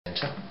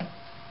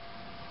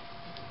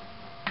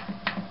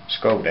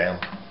Scroll down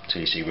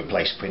till you see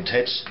replace print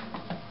heads,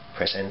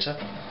 press enter.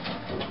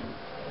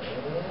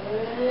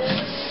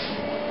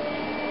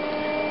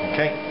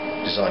 Okay,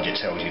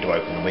 DesignJet tells you to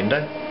open the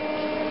window.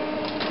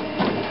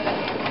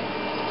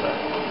 So,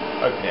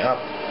 open it up,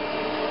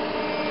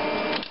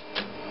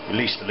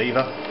 release the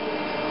lever.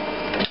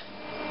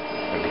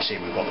 You can see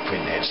we've got the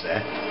print heads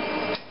there.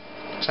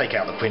 Take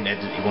out the print head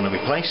that you want to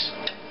replace.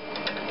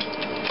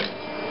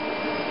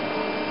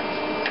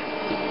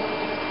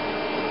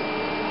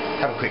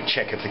 Have a quick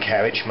check of the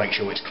carriage, make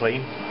sure it's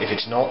clean. If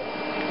it's not,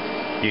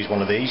 use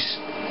one of these.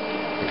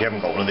 If you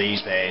haven't got one of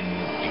these, then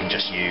you can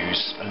just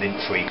use a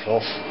lint-free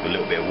cloth with a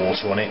little bit of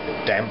water on it, a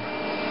little damp,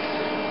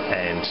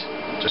 and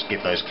just give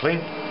those clean.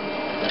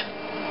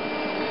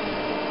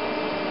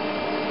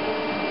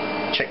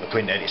 Check the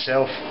print head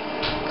itself,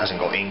 hasn't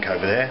got ink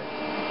over there.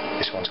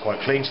 This one's quite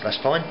clean, so that's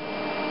fine.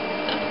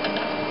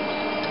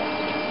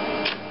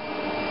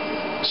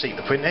 Seat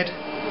the print head,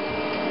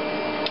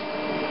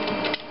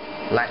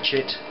 latch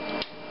it,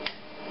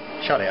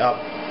 shut it up,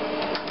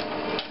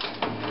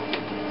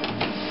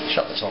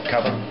 shut the top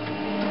cover.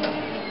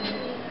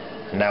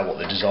 And now what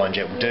the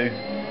DesignJet will do,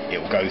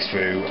 it will go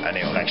through and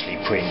it will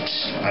actually print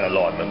an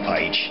alignment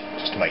page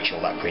just to make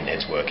sure that print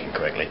head's working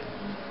correctly.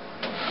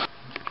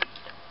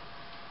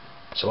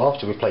 So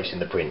after replacing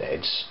the print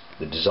heads,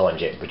 the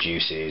DesignJet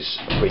produces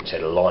a print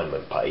head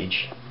alignment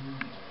page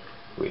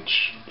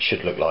which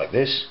should look like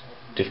this.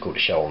 Difficult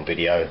to show on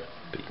video,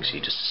 but you can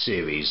see just a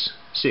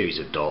series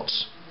of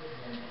dots.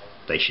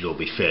 They should all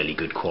be fairly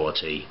good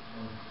quality,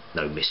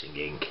 no missing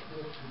ink.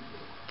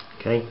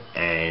 Okay,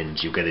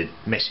 and you'll get a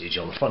message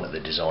on the front of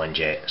the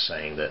DesignJet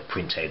saying that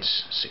print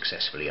head's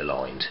successfully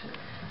aligned.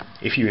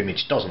 If your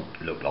image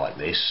doesn't look like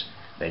this,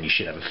 then you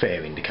should have a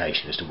fair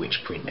indication as to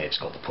which print head's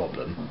got the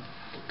problem,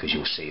 because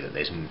you'll see that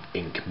there's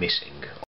ink missing